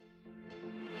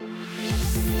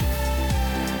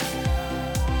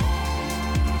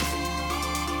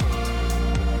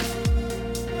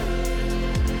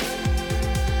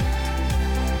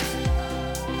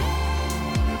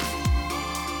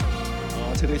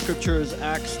scripture is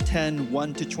Acts 10,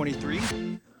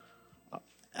 1-23.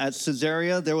 At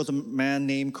Caesarea, there was a man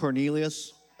named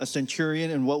Cornelius, a centurion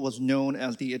in what was known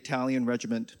as the Italian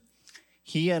regiment.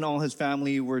 He and all his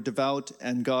family were devout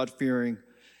and God-fearing.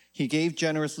 He gave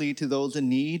generously to those in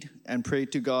need and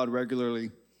prayed to God regularly.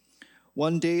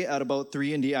 One day at about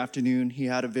 3 p.m, he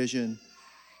had a vision.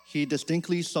 He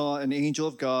distinctly saw an angel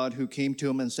of God who came to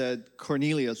him and said,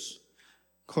 "Cornelius."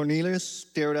 Cornelius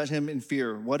stared at him in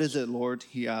fear. "What is it, Lord?"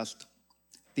 he asked.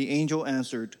 The angel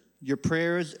answered, "Your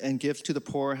prayers and gifts to the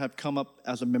poor have come up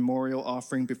as a memorial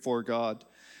offering before God.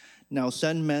 Now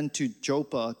send men to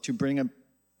Joppa to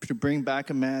bring back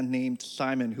a man named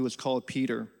Simon, who is called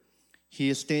Peter. He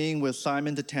is staying with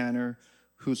Simon the tanner,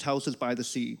 whose house is by the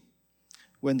sea."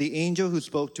 When the angel who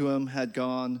spoke to him had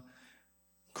gone,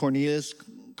 Cornelius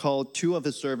called 2 of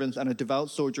his servants and a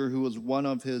devout soldier who was one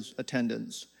of his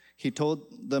attendants. He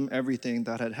told them everything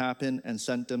that had happened and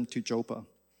sent them to Joppa.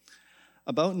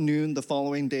 About noon the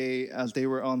following day, as they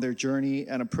were on their journey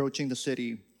and approaching the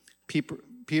city,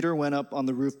 Peter went up on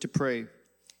the roof to pray.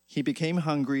 He became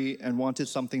hungry and wanted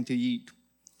something to eat.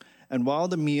 And while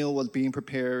the meal was being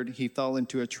prepared, he fell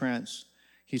into a trance.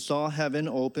 He saw heaven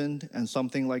opened and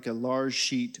something like a large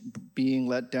sheet being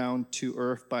let down to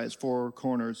earth by its 4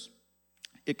 corners.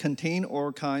 It contained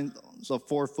all kinds of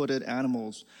 4-footed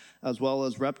animals, as well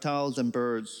as reptiles and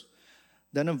birds.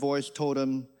 Then a voice told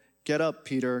him, "Get up,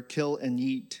 Peter, kill and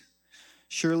eat."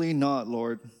 "Surely not,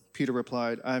 Lord," Peter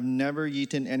replied. "I have never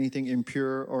eaten anything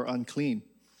impure or unclean."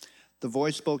 The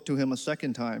voice spoke to him a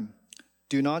second time.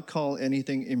 "Do not call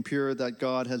anything impure that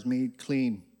God has made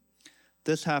clean."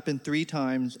 This happened 3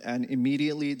 times, and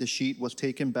immediately the sheet was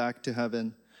taken back to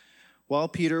heaven. While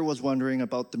Peter was wondering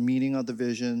about the meaning of the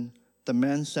vision, the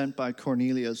men sent by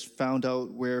Cornelius found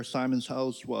out where Simon's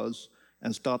house was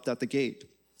and stopped at the gate.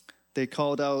 They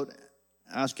called out,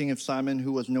 asking if Simon,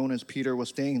 who was known as Peter, was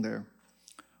staying there.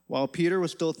 While Peter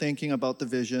was still thinking about the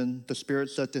vision, the Spirit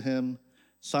said to him,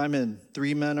 "Simon,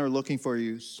 3 men are looking for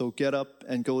you, so get up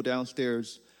and go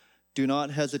downstairs. Do not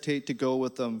hesitate to go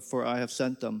with them, for I have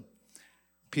sent them."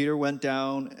 Peter went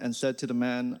down and said to the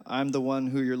man, "I'm the one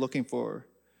who you're looking for.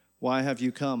 Why have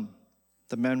you come?"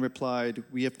 The men replied,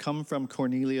 "We have come from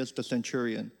Cornelius the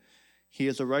centurion. He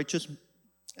is a righteous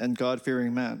and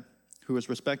God-fearing man who is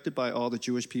respected by all the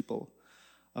Jewish people.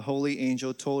 A holy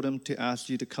angel told him to ask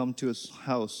you to come to his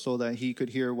house so that he could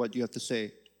hear what you have to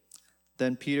say."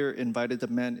 Then Peter invited the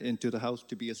men into the house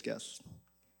to be his guests.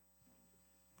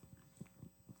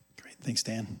 Great, thanks,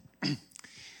 Dan.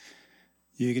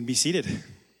 You can be seated.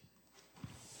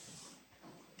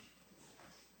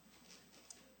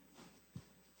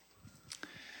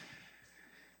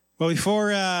 Well,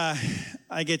 before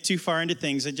I get too far into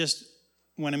things, I just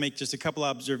want to make just a couple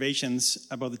observations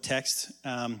about the text.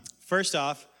 First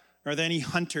off, are there any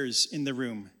hunters in the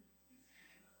room?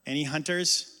 Any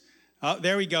hunters? Oh,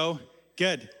 there we go.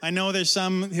 Good. I know there's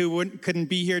some who couldn't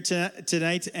be here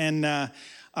tonight, and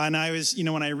I was,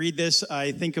 when I read this,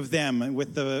 I think of them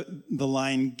with the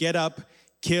line, "Get up,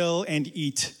 kill, and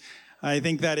eat." I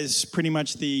think that is pretty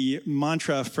much the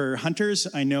mantra for hunters.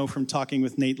 I know from talking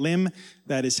with Nate Lim,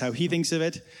 that is how he thinks of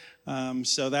it.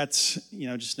 So that's,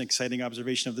 just an exciting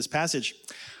observation of this passage.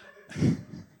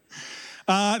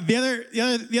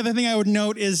 The other thing I would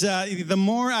note is the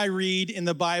more I read in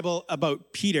the Bible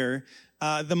about Peter,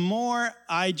 the more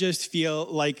I just feel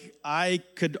like I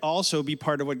could also be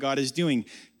part of what God is doing.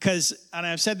 Because, and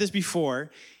I've said this before,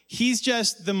 he's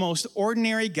just the most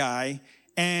ordinary guy.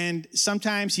 And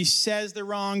sometimes he says the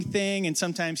wrong thing, and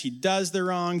sometimes he does the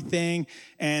wrong thing,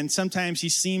 and sometimes he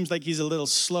seems like he's a little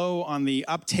slow on the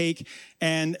uptake.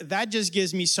 And that just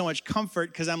gives me so much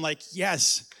comfort because I'm like,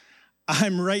 yes,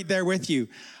 I'm right there with you.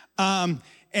 I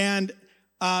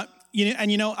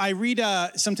read,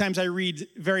 sometimes I read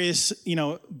various,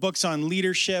 books on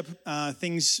leadership,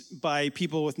 things by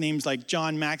people with names like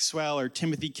John Maxwell or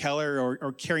Timothy Keller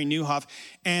or Carey Nieuwhof.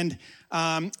 And,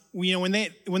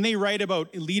 when they write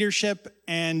about leadership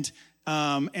and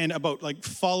about like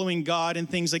following God and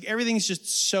things, like everything's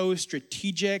just so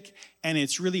strategic and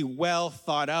it's really well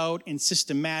thought out and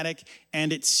systematic,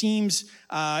 and it seems,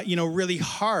 really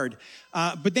hard.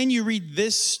 But then you read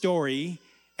this story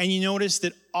and you notice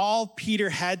that all Peter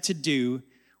had to do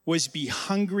was be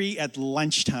hungry at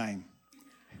lunchtime.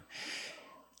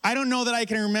 I don't know that I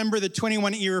can remember the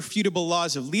 21 irrefutable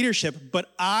laws of leadership, but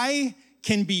I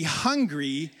can be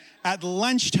hungry at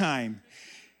lunchtime.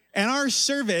 And our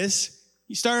service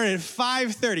started at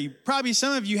 5:30. Probably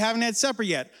some of you haven't had supper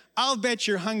yet. I'll bet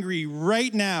you're hungry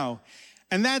right now.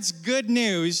 And that's good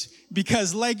news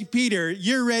because, like Peter,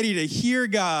 you're ready to hear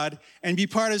God and be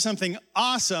part of something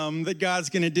awesome that God's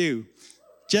going to do.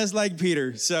 Just like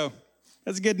Peter. So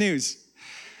that's good news.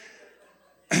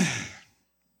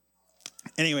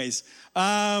 Anyways,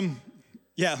 let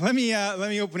me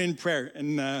open in prayer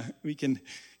and we can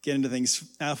get into things.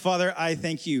 Father, I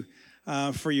thank you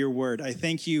for your word. I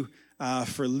thank you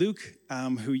for Luke,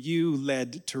 who you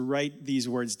led to write these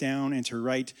words down and to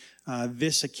write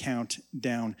this account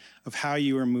down of how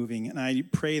you are moving. And I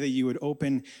pray that you would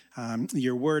open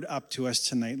your word up to us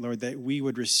tonight, Lord, that we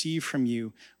would receive from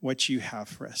you what you have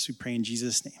for us. We pray in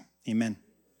Jesus' name. Amen.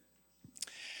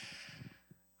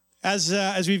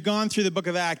 As we've gone through the book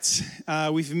of Acts,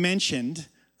 we've mentioned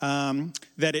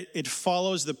that it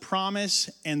follows the promise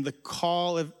and the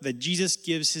call that Jesus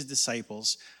gives his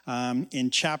disciples in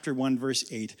chapter 1, verse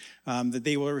 8, that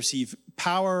they will receive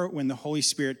power when the Holy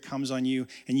Spirit comes on you,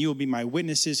 and you will be my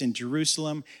witnesses in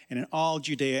Jerusalem and in all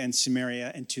Judea and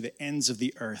Samaria and to the ends of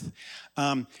the earth.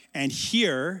 And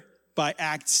here, by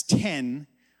Acts 10,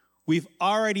 we've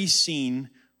already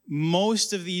seen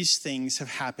most of these things have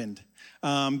happened.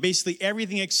 Basically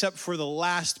everything except for the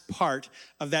last part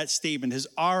of that statement has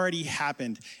already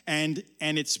happened, and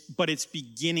it's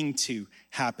beginning to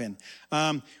happen.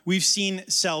 We've seen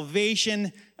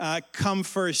salvation come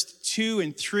first to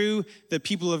and through the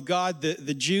people of God,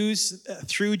 the Jews,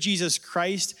 through Jesus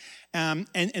Christ, and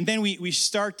then we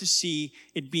start to see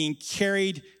it being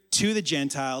carried to the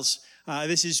Gentiles.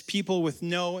 This is people with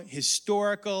no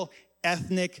historical,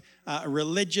 ethnic,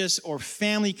 religious, or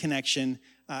family connection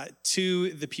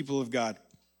to the people of God.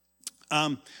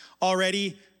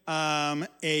 Already,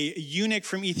 a eunuch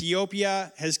from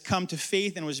Ethiopia has come to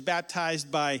faith and was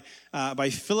baptized by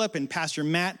Philip, and Pastor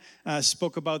Matt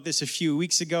spoke about this a few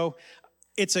weeks ago.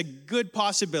 It's a good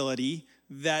possibility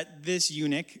that this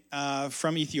eunuch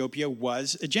from Ethiopia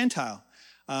was a Gentile.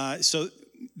 So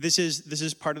this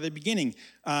is part of the beginning.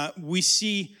 We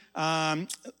see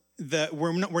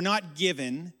we're not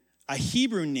given a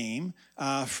Hebrew name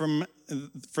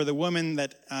for the woman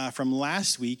that from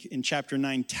last week in chapter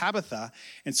 9, Tabitha,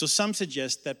 and so some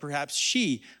suggest that perhaps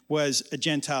she was a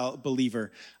Gentile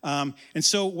believer. And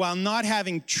so while not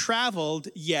having traveled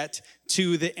yet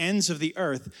to the ends of the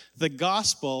earth, the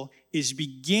gospel is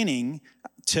beginning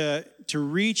to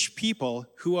reach people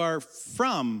who are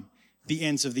from the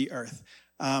ends of the earth.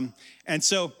 And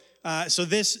so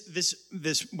this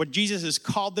what Jesus has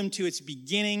called them to, it's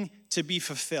beginning to be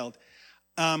fulfilled.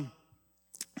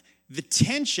 The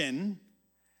tension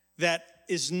that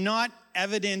is not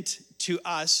evident to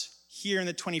us here in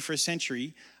the 21st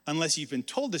century, unless you've been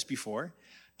told this before,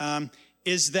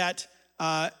 is that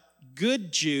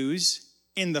good Jews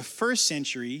in the first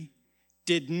century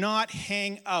did not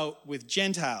hang out with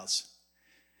Gentiles.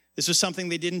 This was something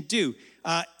they didn't do.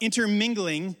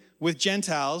 Intermingling with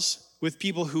Gentiles, with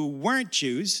people who weren't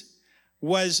Jews,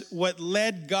 was what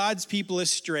led God's people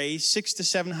astray 600 to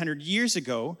 700 years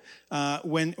ago,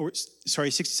 600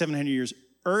 to 700 years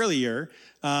earlier,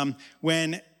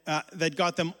 when that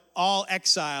got them all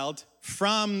exiled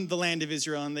from the land of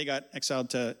Israel, and they got exiled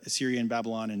to Assyria and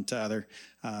Babylon and to other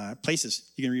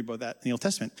places. You can read about that in the Old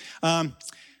Testament.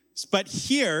 But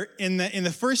here in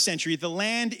the first century, the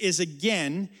land is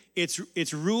again,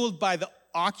 it's ruled by the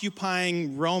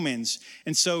occupying Romans,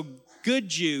 and so good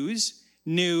Jews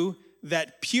knew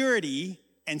that purity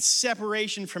and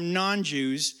separation from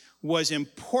non-Jews was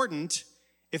important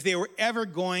if they were ever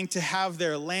going to have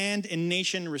their land and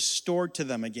nation restored to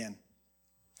them again.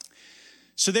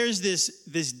 So there's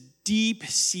this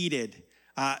deep-seated,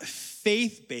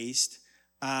 faith-based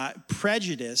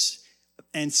prejudice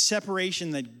and separation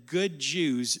that good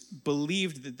Jews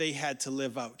believed that they had to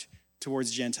live out towards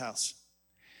Gentiles.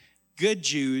 Good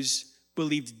Jews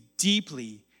believed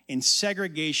deeply in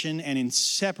segregation and in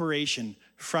separation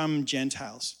from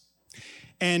Gentiles.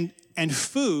 And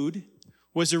food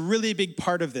was a really big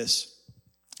part of this.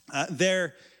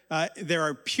 There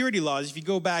are purity laws. If you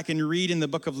go back and read in the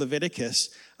book of Leviticus,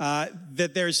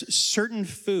 that there's certain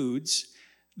foods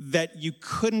that you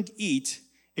couldn't eat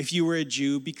if you were a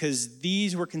Jew because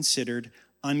these were considered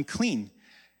unclean.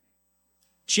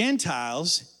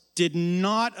 Gentiles did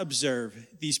not observe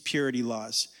these purity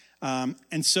laws.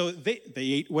 And so they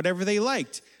ate whatever they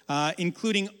liked,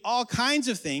 including all kinds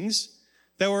of things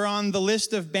that were on the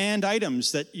list of banned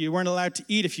items that you weren't allowed to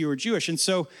eat if you were Jewish. And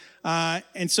so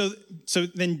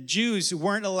then Jews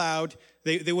weren't allowed,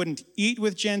 they wouldn't eat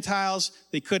with Gentiles,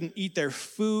 they couldn't eat their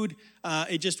food.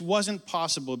 It just wasn't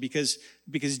possible because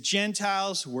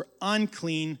Gentiles were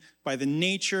unclean by the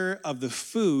nature of the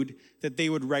food that they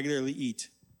would regularly eat.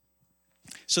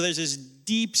 So there's this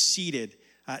deep-seated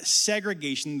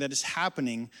segregation that is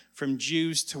happening from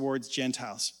Jews towards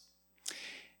Gentiles.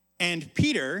 And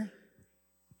Peter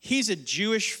he's a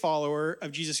Jewish follower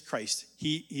of Jesus Christ.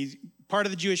 He's part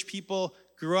of the Jewish people,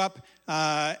 grew up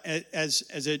as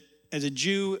a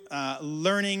Jew,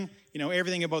 learning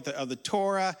everything about the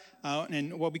Torah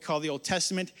and what we call the Old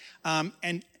Testament.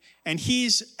 And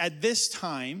he's, at this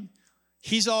time,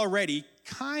 he's already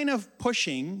kind of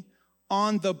pushing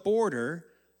on the border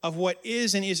of what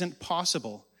is and isn't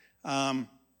possible.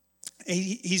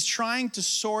 He's trying to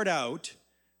sort out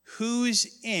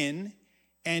who's in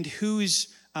and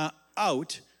who's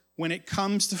out when it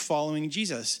comes to following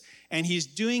Jesus. And he's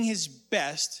doing his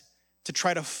best to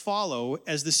try to follow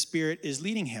as the Spirit is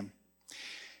leading him.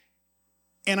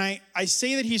 And I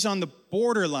say that he's on the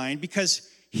borderline because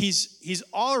he's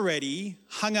already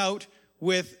hung out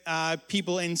with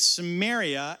people in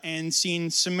Samaria and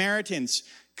seen Samaritans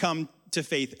come to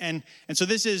faith. And so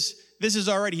this is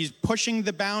already, he's pushing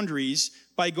the boundaries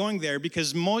by going there,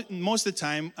 because most of the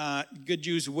time, good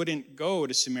Jews wouldn't go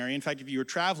to Samaria. In fact, if you were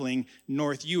traveling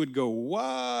north, you would go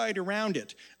wide around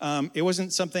it. It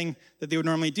wasn't something that they would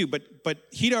normally do, but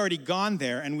he'd already gone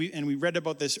there, and we read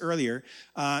about this earlier,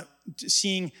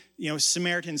 seeing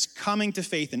Samaritans coming to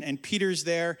faith, and Peter's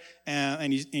there,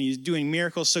 and he's doing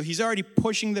miracles. So he's already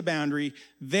pushing the boundary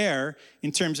there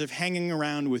in terms of hanging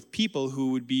around with people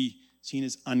who would be seen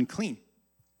as unclean.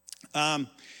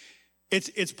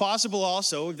 It's possible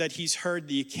also that he's heard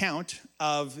the account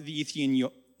of the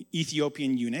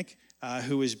Ethiopian eunuch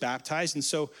who was baptized, and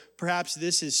so perhaps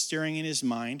this is stirring in his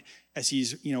mind as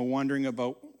he's wondering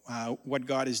about what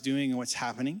God is doing and what's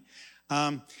happening.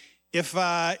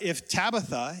 If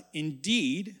Tabitha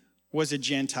indeed was a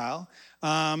Gentile,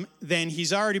 then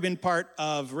he's already been part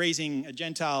of raising a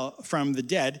Gentile from the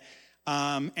dead,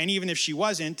 and even if she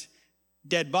wasn't,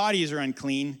 dead bodies are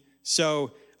unclean,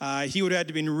 so he would have had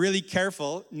to been really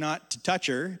careful not to touch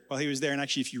her while he was there. And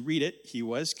actually, if you read it, he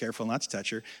was careful not to touch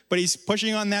her. But he's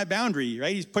pushing on that boundary,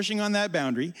 right? He's pushing on that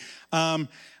boundary of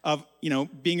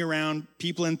being around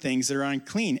people and things that are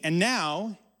unclean. And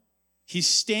now he's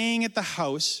staying at the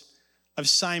house of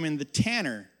Simon the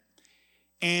tanner.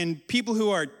 And people who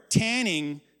are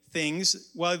tanning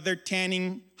things, well, they're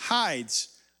tanning hides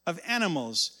of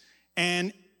animals.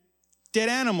 And dead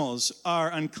animals are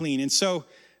unclean. And so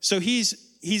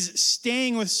he's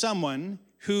staying with someone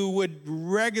who would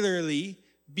regularly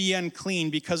be unclean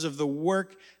because of the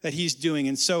work that he's doing.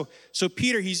 And so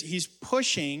Peter, he's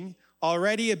pushing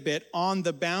already a bit on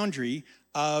the boundary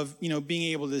of,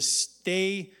 being able to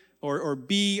stay or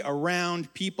be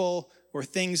around people or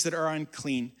things that are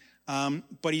unclean.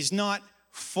 But he's not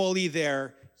fully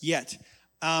there yet.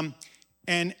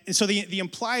 And so the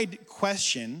implied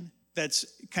question that's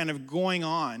kind of going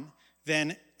on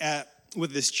then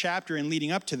with this chapter and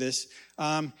leading up to this,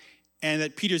 and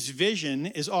that Peter's vision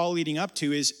is all leading up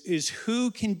to, is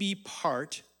who can be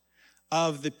part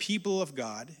of the people of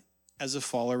God as a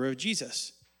follower of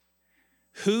Jesus?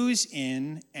 Who's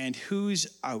in and who's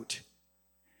out?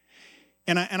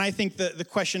 And I think the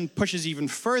question pushes even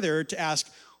further to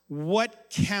ask, what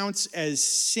counts as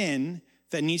sin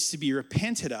that needs to be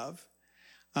repented of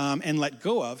and let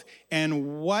go of,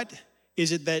 and what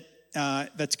is it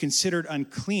that's considered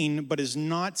unclean but is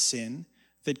not sin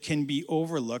that can be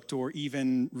overlooked or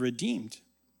even redeemed?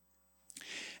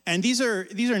 And these are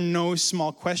no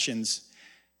small questions.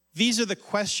 These are the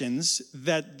questions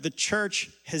that the church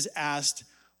has asked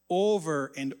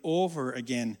over and over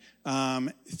again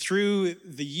through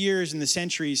the years and the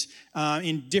centuries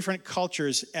in different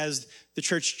cultures, as the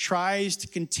church tries to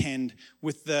contend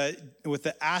with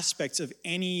the aspects of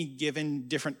any given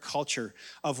different culture,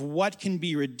 of what can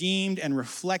be redeemed and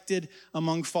reflected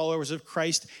among followers of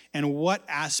Christ, and what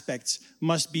aspects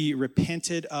must be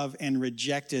repented of and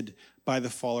rejected by the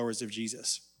followers of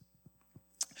Jesus.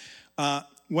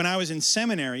 When I was in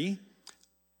seminary,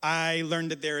 I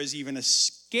learned that there is even a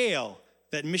scale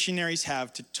that missionaries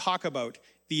have to talk about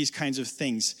these kinds of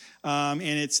things. And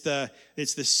it's the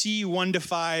C1 to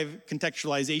 5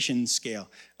 contextualization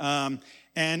scale. And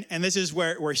this is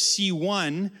where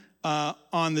C1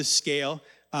 on the scale,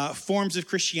 forms of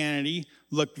Christianity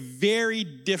look very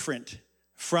different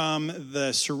from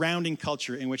the surrounding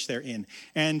culture in which they're in.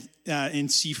 And in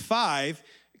C5,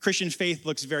 Christian faith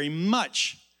looks very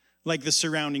much like the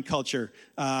surrounding culture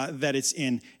that it's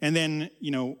in. And then,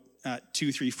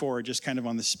 2, 3, 4 are just kind of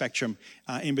on the spectrum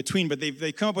in between. But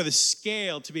they come up with a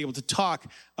scale to be able to talk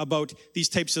about these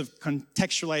types of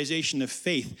contextualization of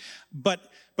faith. But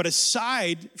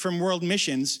aside from world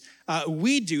missions,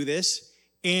 we do this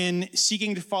in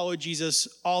seeking to follow Jesus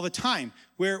all the time.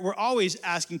 We're always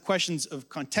asking questions of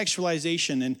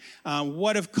contextualization and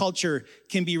what of culture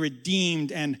can be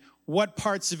redeemed and what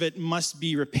parts of it must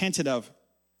be repented of.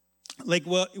 Like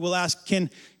we'll ask, can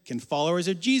followers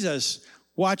of Jesus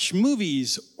watch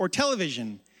movies or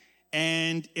television?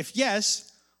 And if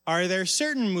yes, are there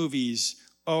certain movies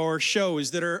or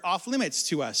shows that are off limits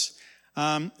to us?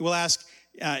 We'll ask,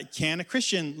 can a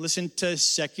Christian listen to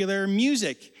secular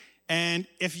music? And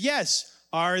if yes,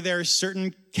 are there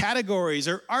certain categories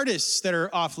or artists that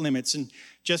are off limits? And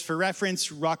just for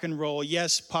reference, rock and roll,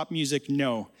 yes. Pop music,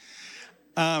 no.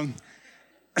 Are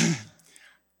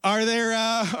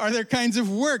there kinds of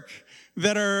work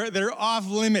that are off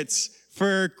limits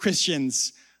for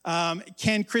Christians?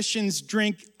 Can Christians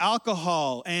drink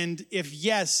alcohol? And if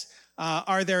yes,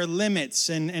 are there limits?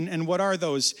 And what are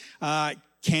those?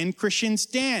 Can Christians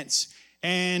dance?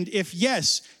 And if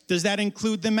yes, does that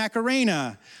include the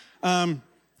Macarena?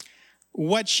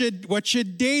 What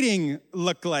should dating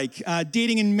look like?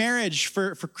 Dating and marriage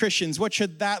for Christians, what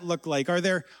should that look like? Are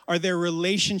there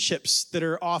relationships that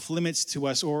are off limits to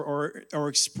us, or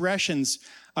expressions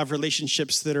of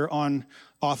relationships that are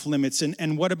off limits?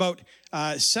 And what about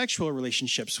sexual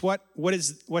relationships?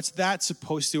 What's that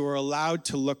supposed to or allowed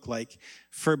to look like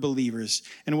for believers?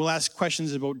 And we'll ask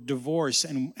questions about divorce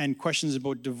and questions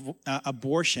about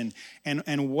abortion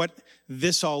and what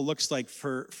this all looks like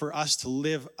for us to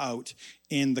live out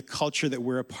in the culture that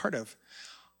we're a part of.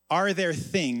 Are there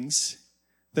things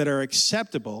that are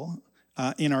acceptable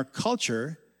in our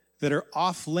culture that are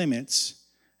off limits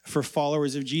for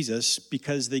followers of Jesus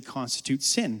because they constitute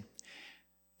sin?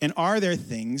 And are there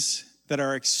things that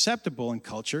are acceptable in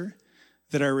culture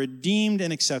that are redeemed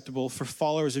and acceptable for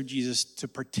followers of Jesus to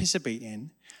participate in,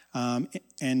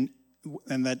 and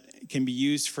that can be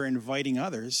used for inviting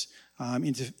others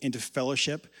into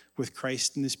fellowship with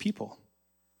Christ and his people?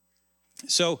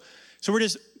 So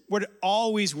we're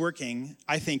always working,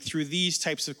 I think, through these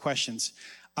types of questions.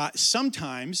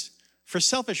 Sometimes for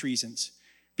selfish reasons,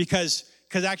 because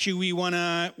actually we want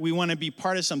to be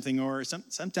part of something, or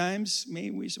sometimes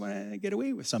maybe we just want to get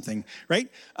away with something, right?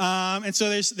 And so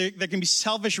there can be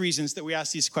selfish reasons that we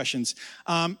ask these questions,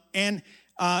 and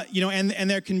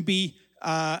there can be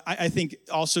I think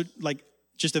also like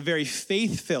just a very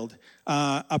faith-filled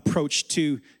approach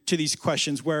to these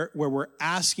questions where we're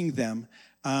asking them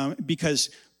because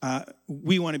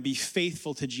we want to be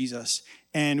faithful to Jesus,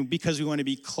 and because we want to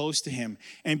be close to him,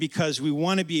 and because we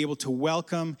want to be able to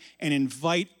welcome and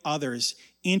invite others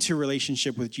into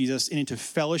relationship with Jesus and into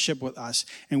fellowship with us,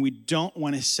 and we don't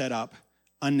want to set up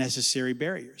unnecessary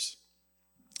barriers.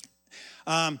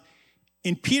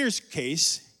 In Peter's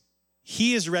case,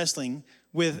 he is wrestling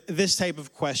with this type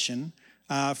of question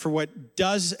for what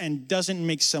does and doesn't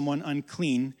make someone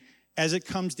unclean as it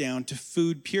comes down to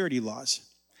food purity laws.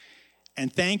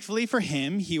 And thankfully for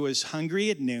him, he was hungry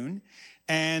at noon,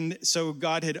 and so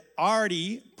God had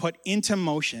already put into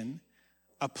motion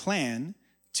a plan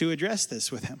to address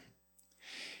this with him.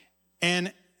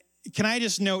 And can I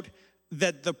just note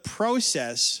that the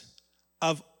process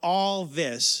of all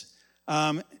this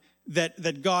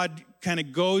that God kind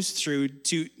of goes through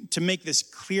to make this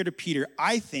clear to Peter,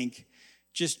 I think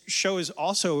just shows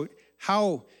also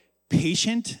how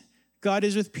patient God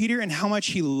is with Peter and how much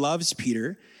he loves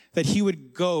Peter, that he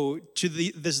would go to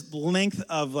this length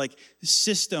of like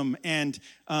system and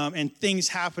things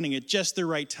happening at just the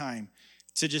right time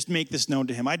to just make this known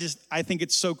to him. I think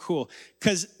it's so cool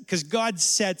because God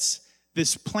sets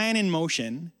this plan in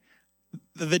motion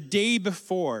the day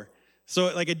before.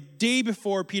 So like a day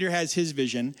before Peter has his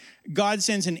vision, God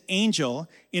sends an angel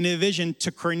in a vision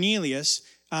to Cornelius,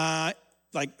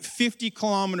 like 50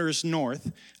 kilometers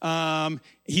north.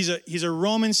 He's a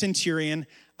Roman centurion.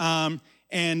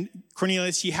 And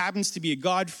Cornelius, he happens to be a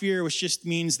God-fearer, which just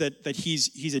means that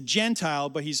he's a Gentile,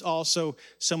 but he's also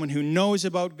someone who knows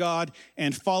about God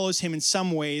and follows him in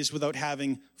some ways without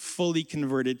having fully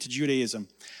converted to Judaism.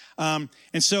 And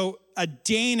so a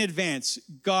day in advance,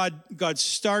 God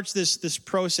starts this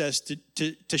process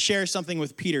to share something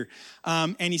with Peter.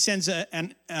 And he sends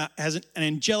has an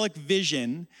angelic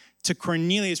vision to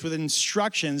Cornelius with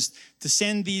instructions to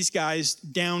send these guys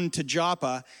down to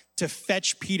Joppa to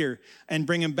fetch Peter and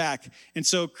bring him back. And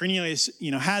so Cornelius,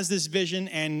 has this vision,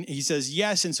 and he says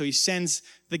yes, and so he sends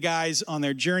the guys on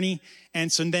their journey.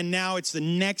 And so then now it's the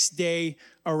next day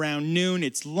around noon,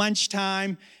 it's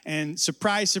lunchtime, and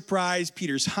surprise, surprise,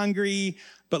 Peter's hungry,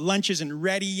 but lunch isn't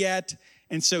ready yet.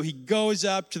 And so he goes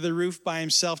up to the roof by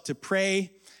himself to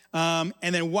pray. And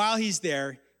then while he's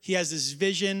there, he has this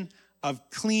vision of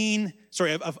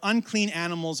unclean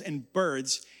animals and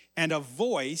birds, and a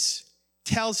voice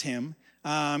tells him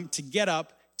to get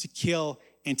up, to kill,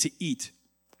 and to eat.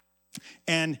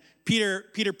 And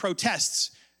Peter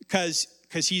protests because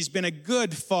because he's been a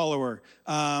good follower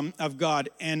of God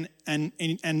and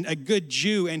a good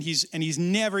Jew, and he's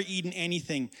never eaten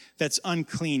anything that's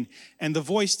unclean. And the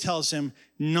voice tells him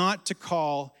not to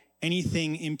call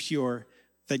anything impure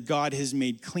that God has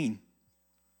made clean.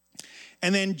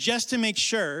 And then just to make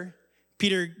sure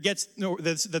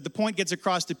that the point gets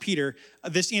across to Peter,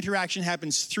 this interaction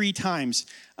happens 3 times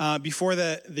before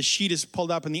the sheet is pulled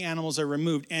up and the animals are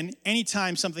removed. And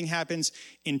anytime something happens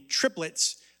in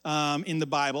triplets in the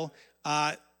Bible,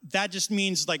 that just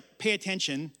means, like, pay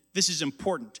attention. This is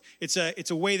important. It's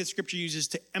a way that Scripture uses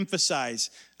to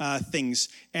emphasize things.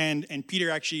 And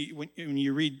Peter actually, when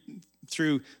you read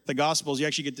through the Gospels, you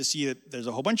actually get to see that there's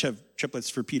a whole bunch of triplets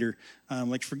for Peter,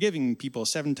 like forgiving people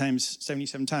 7 times,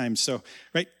 77 times. So,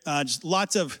 right, just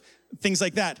lots of things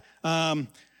like that.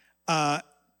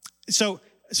 So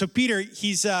Peter,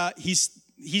 he's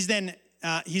then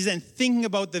thinking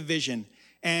about the vision,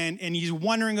 and he's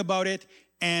wondering about it.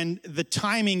 And the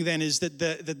timing then is that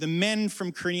the men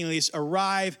from Cornelius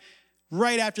arrive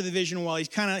right after the vision, while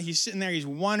he's sitting there, he's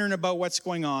wondering about what's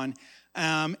going on.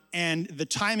 And the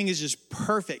timing is just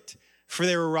perfect for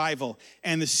their arrival.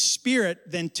 And the Spirit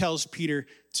then tells Peter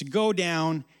to go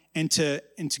down and to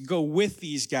go with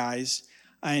these guys.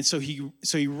 And so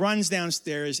he runs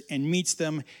downstairs and meets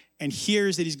them and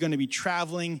hears that he's going to be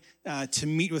traveling to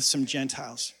meet with some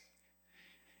Gentiles.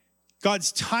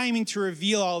 God's timing to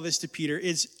reveal all this to Peter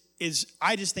is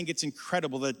I just think it's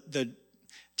incredible, the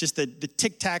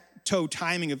tic-tac-toe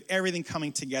timing of everything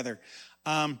coming together.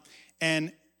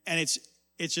 And it's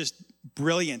just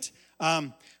brilliant.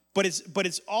 But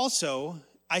it's also,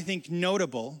 I think,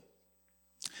 notable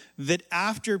that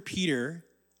after Peter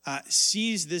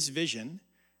sees this vision,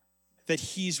 that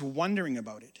he's wondering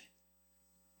about it.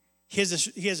 He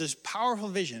has this powerful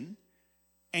vision,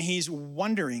 and he's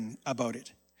wondering about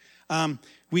it.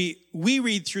 We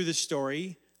read through the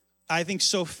story, I think,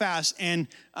 so fast, and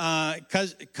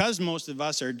because most of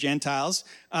us are Gentiles,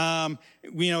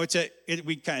 we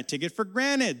kind of take it for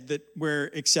granted that we're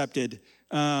accepted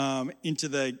into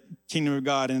the kingdom of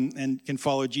God and can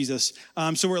follow Jesus.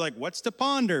 So we're like, what's to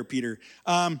ponder, Peter?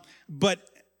 But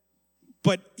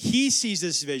he sees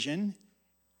this vision,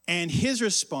 and his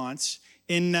response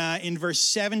in verse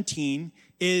 17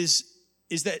 is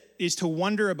to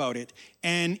wonder about it.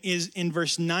 And is in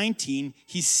verse 19,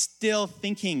 he's still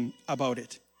thinking about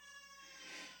it.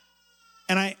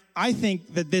 And I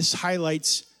think that this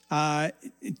highlights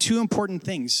 2 important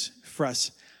things for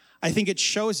us. I think it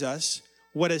shows us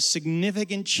what a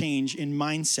significant change in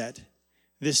mindset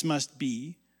this must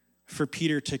be for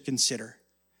Peter to consider.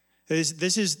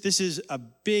 This is a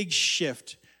big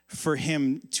shift for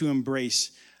him to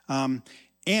embrace.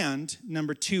 And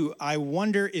number 2, I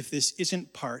wonder if this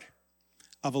isn't part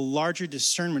of a larger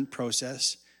discernment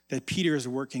process that Peter is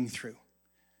working through.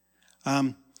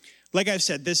 Like I've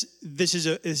said, this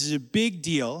is a big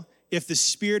deal if the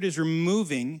Spirit is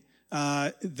removing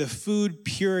the food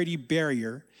purity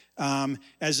barrier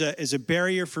as a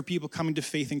barrier for people coming to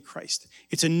faith in Christ.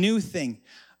 It's a new thing,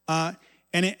 and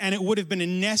it would have been a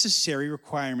necessary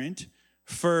requirement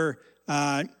for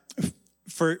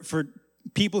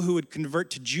people who would convert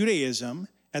to Judaism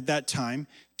at that time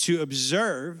to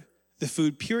observe the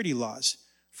food purity laws,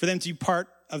 for them to be part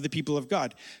of the people of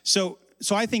God. So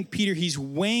I think Peter, he's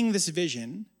weighing this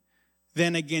vision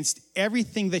then against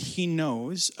everything that he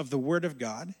knows of the Word of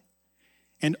God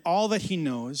and all that he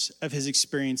knows of his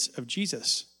experience of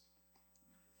Jesus.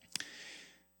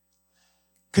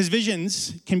 Because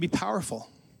visions can be powerful.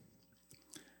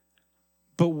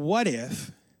 But what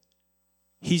if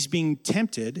he's being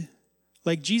tempted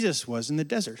like Jesus was in the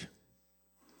desert,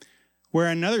 where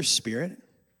another spirit,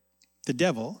 the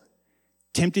devil,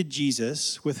 tempted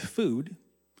Jesus with food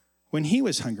when he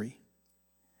was hungry?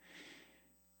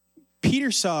 Peter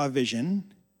saw a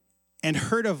vision and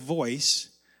heard a voice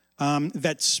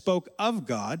that spoke of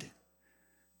God,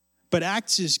 but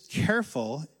acts as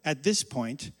careful at this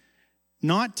point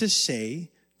not to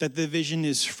say that the vision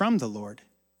is from the Lord.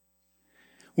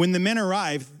 When the men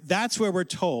arrive, that's where we're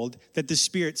told that the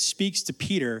Spirit speaks to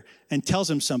Peter and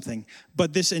tells him something.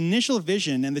 But this initial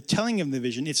vision and the telling of the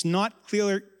vision, it's not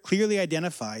clearly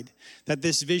identified that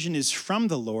this vision is from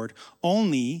the Lord,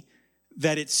 only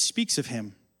that it speaks of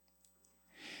him.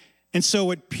 And so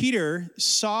what Peter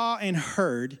saw and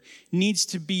heard needs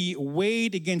to be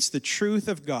weighed against the truth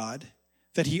of God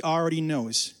that he already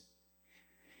knows.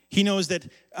 He knows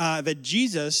that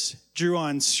Jesus drew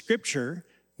on Scripture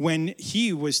when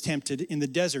he was tempted in the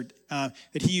desert,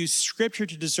 that he used Scripture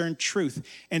to discern truth.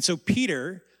 And so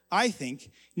Peter, I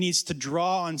think, needs to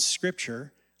draw on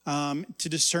Scripture to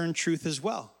discern truth as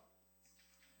well.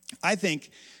 I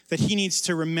think that he needs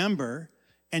to remember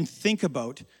and think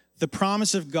about the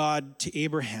promise of God to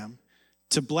Abraham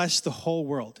to bless the whole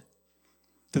world,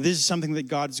 that this is something that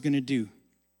God's going to do.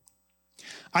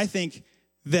 I think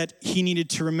that he needed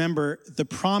to remember the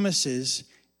promises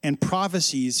and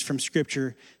prophecies from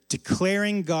Scripture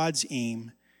declaring God's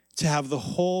aim to have the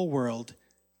whole world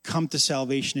come to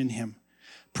salvation in him.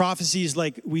 Prophecies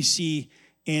like we see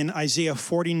in Isaiah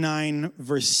 49,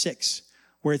 verse 6,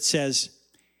 where it says,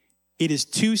 "It is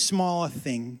too small a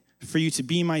thing for you to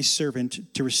be my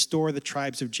servant to restore the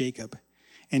tribes of Jacob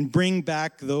and bring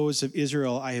back those of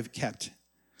Israel I have kept.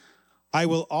 I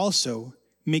will also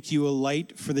make you a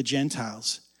light for the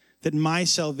Gentiles, that my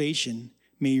salvation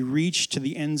may reach to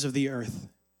the ends of the earth."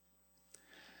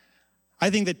 I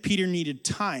think that Peter needed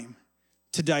time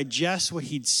to digest what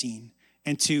he'd seen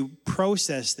and to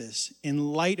process this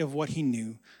in light of what he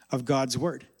knew of God's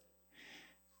word.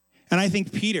 And I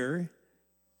think Peter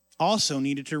also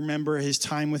needed to remember his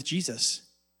time with Jesus.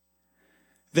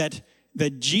 That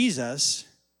Jesus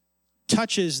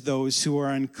touches those who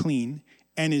are unclean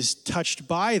and is touched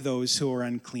by those who are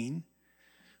unclean.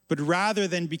 But rather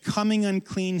than becoming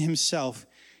unclean himself,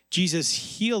 Jesus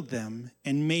healed them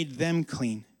and made them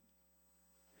clean.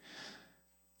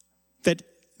 That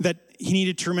he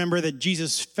needed to remember that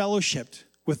Jesus fellowshiped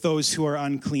with those who are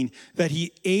unclean, that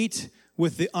he ate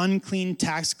with the unclean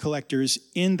tax collectors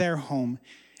in their home,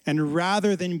 and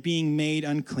rather than being made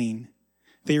unclean,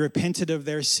 they repented of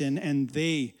their sin and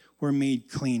they were made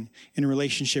clean in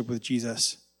relationship with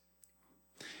Jesus.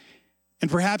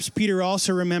 And perhaps Peter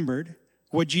also remembered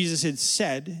what Jesus had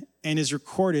said and is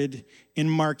recorded in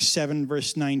Mark 7,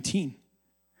 verse 19,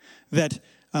 that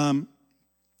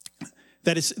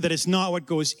it's not what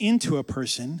goes into a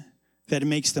person that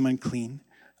makes them unclean,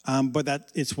 but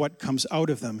that it's what comes out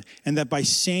of them. And that by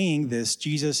saying this,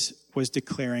 Jesus was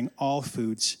declaring all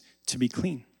foods to be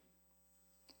clean.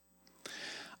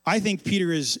 I think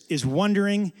Peter is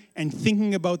wondering and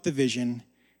thinking about the vision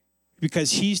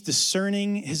because he's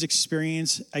discerning his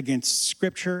experience against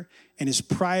Scripture and his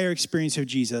prior experience of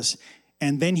Jesus.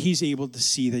 And then he's able to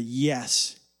see that,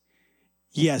 yes,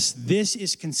 this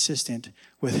is consistent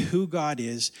with who God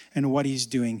is and what he's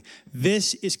doing.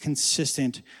 This is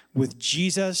consistent with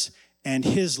Jesus and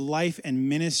his life and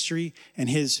ministry and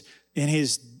his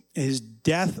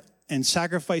death and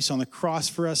sacrifice on the cross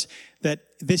for us, that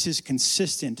this is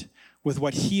consistent with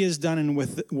what he has done and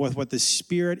with what the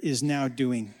Spirit is now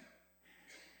doing.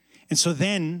 And so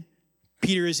then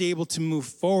Peter is able to move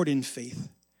forward in faith.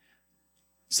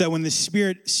 So that when the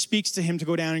Spirit speaks to him to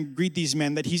go down and greet these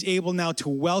men, that he's able now to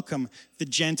welcome the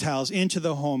Gentiles into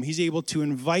the home. He's able to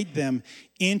invite them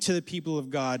into the people of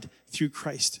God through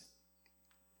Christ.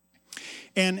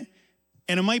 And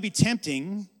it might be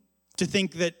tempting to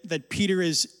think that Peter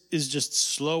is just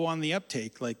slow on the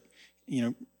uptake. Like,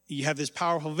 you have this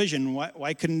powerful vision.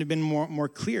 Why couldn't it have been more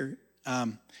clear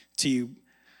to you?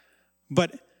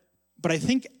 But I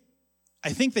think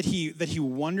that he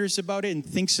wonders about it and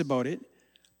thinks about it.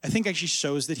 I think actually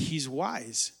shows that he's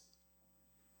wise.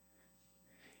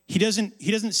 He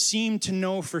doesn't seem to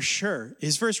know for sure.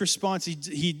 His first response,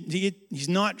 he's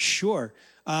not sure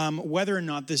whether or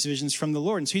not this vision is from the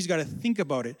Lord, and so he's got to think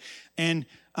about it, and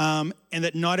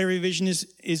that not every vision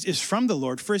is from the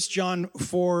Lord. 1 John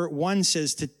 4:1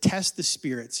 says to test the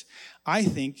spirits. I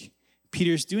think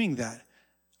Peter's doing that.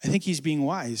 I think he's being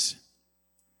wise.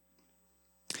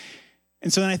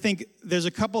 And so then I think there's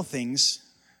a couple things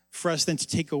for us then to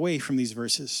take away from these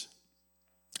verses.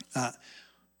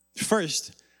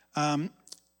 First,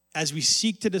 as we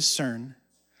seek to discern,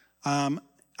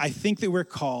 I think that we're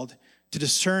called to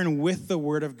discern with the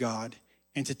Word of God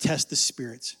and to test the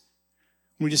spirits.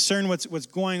 When we discern what's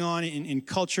going on in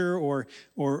culture or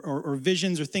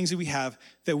visions or things that we have,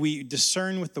 that we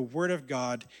discern with the Word of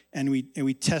God and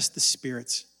we test the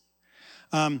spirits.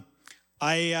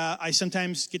 I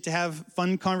sometimes get to have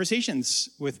fun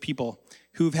conversations with people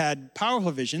who've had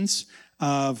powerful visions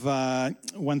of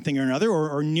one thing or another,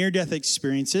 or near-death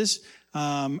experiences,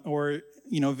 or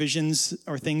visions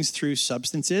or things through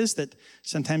substances that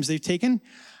sometimes they've taken.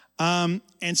 And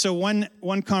so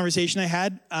one conversation I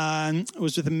had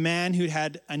was with a man who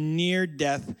had a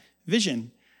near-death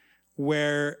vision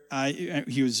where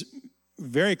he was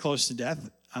very close to death,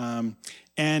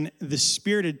 and the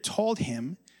Spirit had told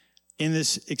him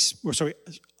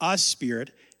a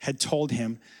spirit had told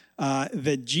him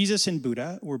that Jesus and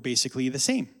Buddha were basically the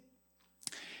same.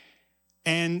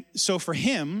 And so for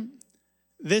him,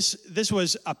 this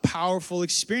was a powerful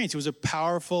experience. It was a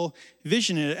powerful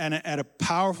vision at a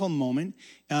powerful moment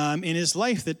in his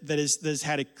life that has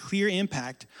had a clear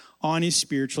impact on his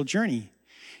spiritual journey.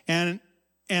 And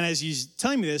And as he's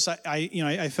telling me this,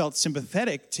 I felt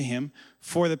sympathetic to him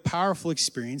for the powerful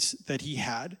experience that he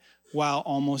had while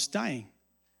almost dying.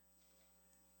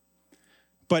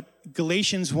 But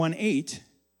Galatians 1:8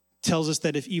 tells us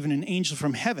that if even an angel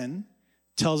from heaven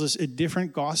tells us a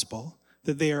different gospel,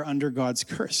 that they are under God's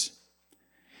curse.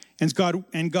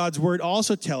 And God's word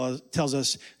also tells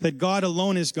us that God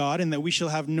alone is God and that we shall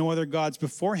have no other gods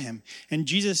before him. And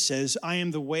Jesus says, I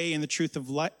am the way and the truth and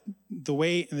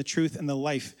the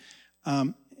life.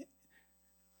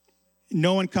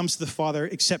 No one comes to the Father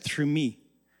except through me.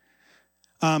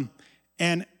 And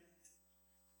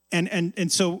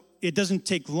so it doesn't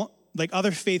take long, like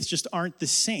other faiths just aren't the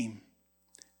same.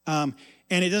 And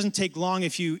it doesn't take long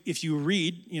if you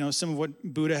read, some of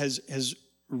what Buddha has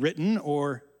written,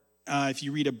 or if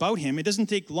you read about him, it doesn't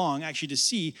take long actually to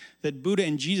see that Buddha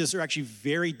and Jesus are actually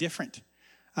very different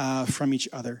from each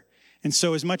other. And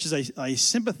so as much as I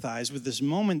sympathize with this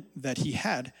moment that he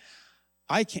had,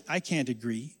 I can't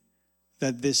agree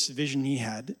that this vision he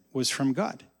had was from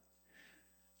God.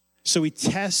 So we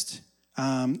test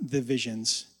the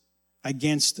visions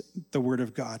against the word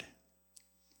of God.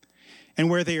 And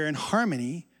where they are in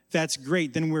harmony, that's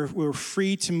great. Then we're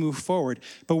free to move forward.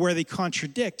 But where they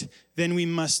contradict, then we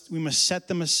must set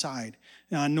them aside,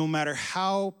 no matter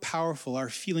how powerful our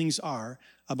feelings are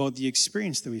about the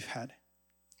experience that we've had.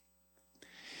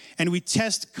 And we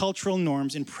test cultural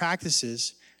norms and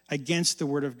practices against the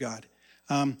word of God.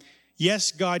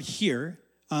 Yes, God here,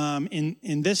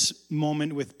 in this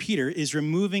moment with Peter, is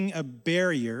removing a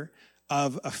barrier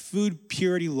of a food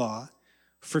purity law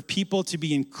for people to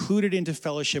be included into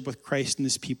fellowship with Christ and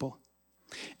his people.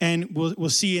 And we'll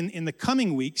see in the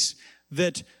coming weeks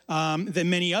that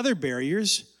many other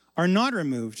barriers are not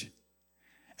removed,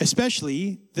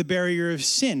 especially the barrier of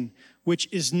sin, which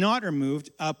is not removed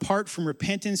apart from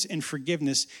repentance and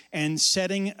forgiveness and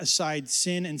setting aside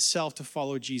sin and self to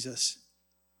follow Jesus.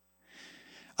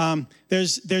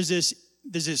 There's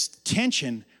this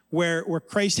tension where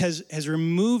Christ has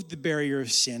removed the barrier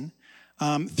of sin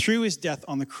through his death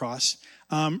on the cross,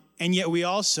 and yet we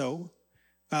also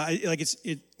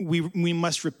we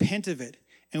must repent of it,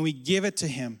 and we give it to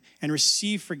him and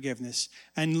receive forgiveness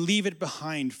and leave it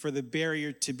behind for the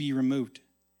barrier to be removed.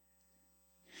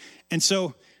 And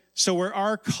so where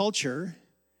our culture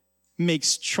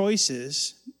makes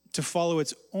choices to follow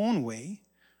its own way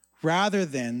rather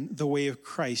than the way of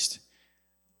Christ,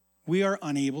 we are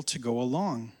unable to go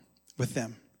along with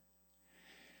them.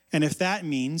 And if that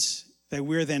means that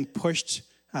we're then pushed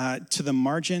to the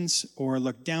margins or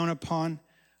looked down upon,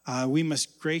 we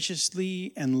must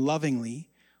graciously and lovingly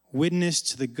witness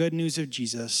to the good news of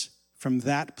Jesus from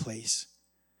that place,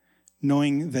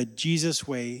 knowing that Jesus'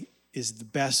 way is the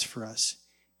best for us,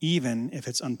 even if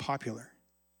it's unpopular.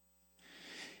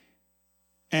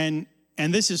 And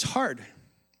this is hard.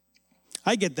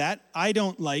 I get that. I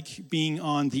don't like being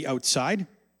on the outside.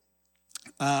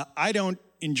 I don't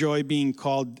enjoy being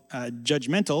called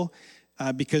judgmental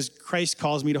because Christ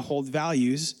calls me to hold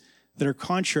values that are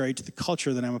contrary to the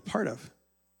culture that I'm a part of.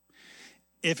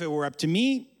 If it were up to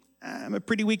me, I'm a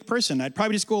pretty weak person. I'd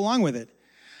probably just go along with it.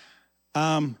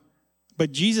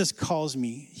 But Jesus calls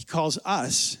me, he calls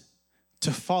us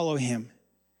to follow him.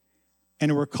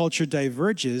 And where culture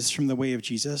diverges from the way of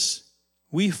Jesus,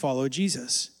 we follow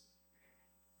Jesus.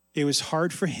 It was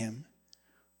hard for him.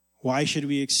 Why should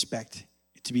we expect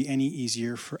it to be any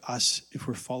easier for us if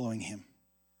we're following him?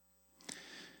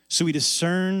 So we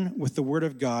discern with the word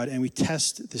of God and we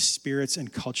test the spirits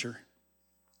and culture.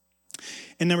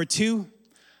 And number two,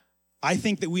 I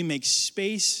think that we make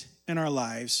space in our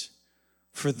lives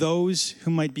for those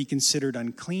who might be considered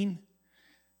unclean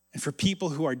and for people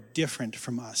who are different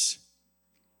from us.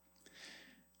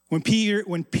 When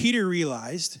Peter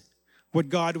realized what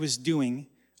God was doing,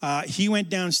 he went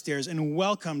downstairs and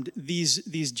welcomed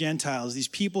these Gentiles, these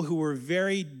people who were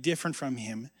very different from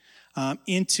him,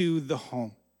 into the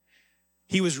home.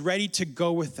 He was ready to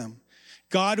go with them.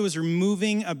 God was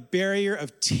removing a barrier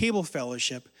of table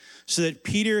fellowship so that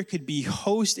Peter could be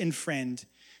host and friend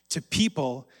to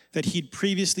people that he'd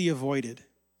previously avoided.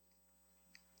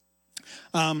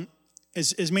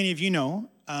 As many of you know,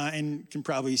 and can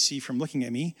probably see from looking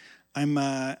at me, I'm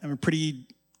a pretty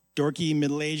dorky,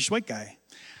 middle-aged white guy.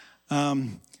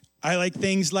 I like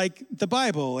things like the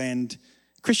Bible and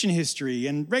Christian history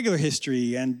and regular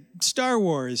history and Star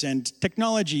Wars and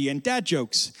technology and dad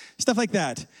jokes, stuff like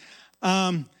that.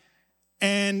 And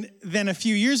then a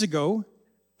few years ago,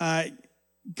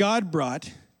 God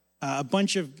brought a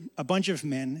bunch of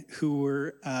men who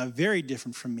were very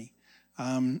different from me,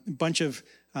 a bunch of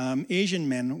Asian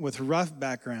men with rough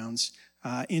backgrounds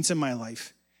into my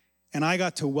life. And I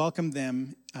got to welcome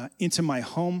them into my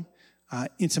home,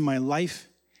 into my life.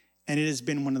 And it has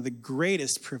been one of the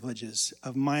greatest privileges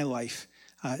of my life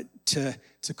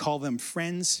to call them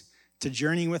friends, to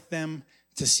journey with them,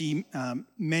 to see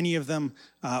many of them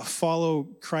follow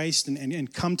Christ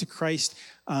and come to Christ,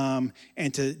 and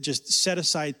to just set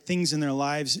aside things in their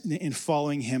lives in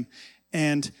following him.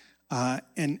 And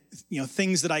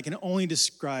things that I can only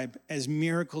describe as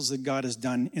miracles that God has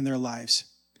done in their lives.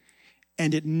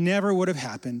 And it never would have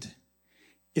happened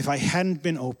if I hadn't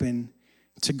been open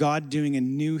to God doing a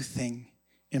new thing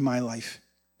in my life.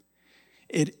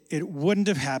 It wouldn't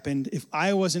have happened if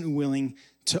I wasn't willing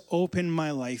to open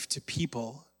my life to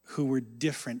people who were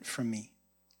different from me.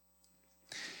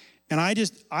 And I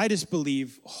just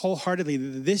believe wholeheartedly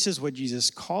that this is what Jesus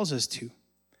calls us to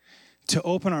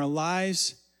open our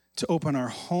lives, to open our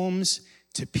homes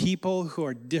to people who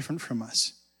are different from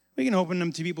us. We can open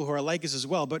them to people who are like us as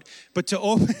well, but to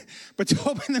open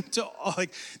them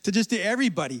to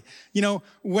everybody,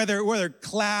 whether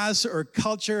class or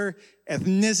culture,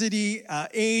 ethnicity,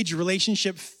 age,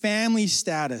 relationship, family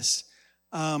status.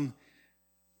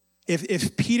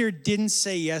 If Peter didn't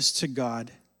say yes to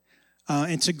God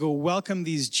and to go welcome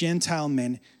these Gentile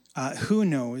men, who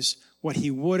knows what he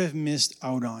would have missed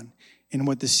out on in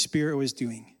what the Spirit was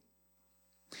doing.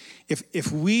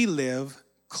 If we live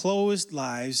closed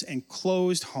lives and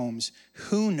closed homes,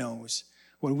 who knows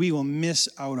what we will miss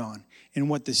out on in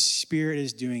what the Spirit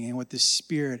is doing and what the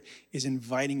Spirit is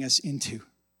inviting us into.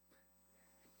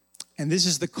 And this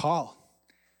is the call.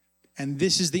 And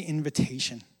this is the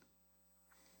invitation.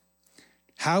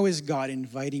 How is God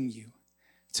inviting you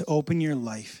to open your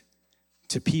life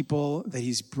to people that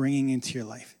he's bringing into your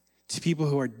life, to people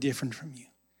who are different from you,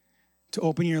 to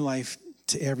open your life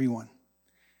to everyone?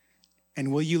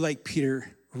 And will you, like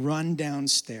Peter, run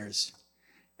downstairs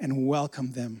and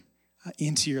welcome them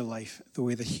into your life the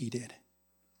way that he did?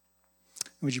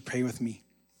 Would you pray with me?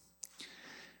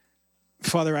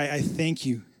 Father, I thank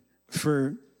you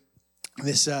for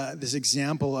this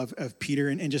example of Peter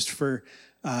and just for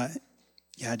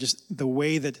just the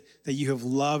way that you have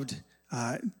loved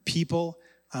people,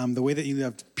 the way that you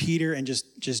loved Peter and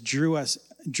just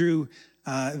drew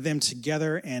them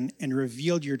together and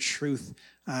revealed your truth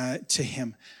to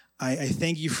him. I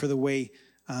thank you for the way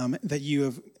that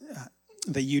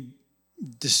you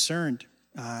discerned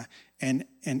and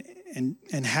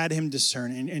had him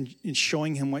discern and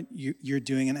showing him what you're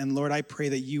doing. And Lord, I pray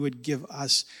that you would give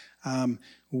us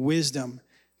wisdom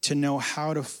to know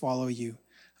how to follow you,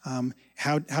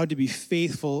 how to be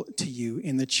faithful to you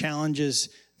in the challenges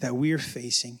that we're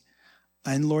facing.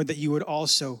 And Lord, that you would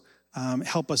also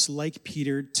help us, like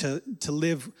Peter, to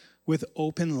live with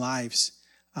open lives,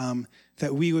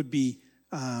 that we would be,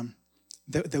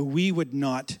 that we would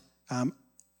not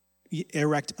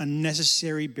erect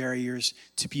unnecessary barriers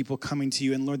to people coming to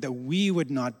you. And Lord, that we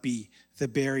would not be the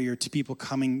barrier to people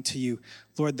coming to you.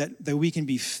 Lord, that we can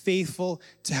be faithful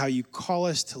to how you call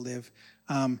us to live,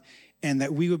 and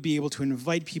that we would be able to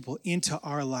invite people into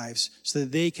our lives so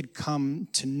that they could come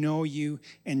to know you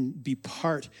and be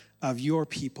part of your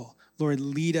people. Lord,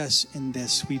 lead us in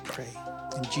this, we pray.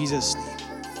 In Jesus' name,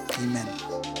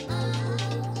 amen.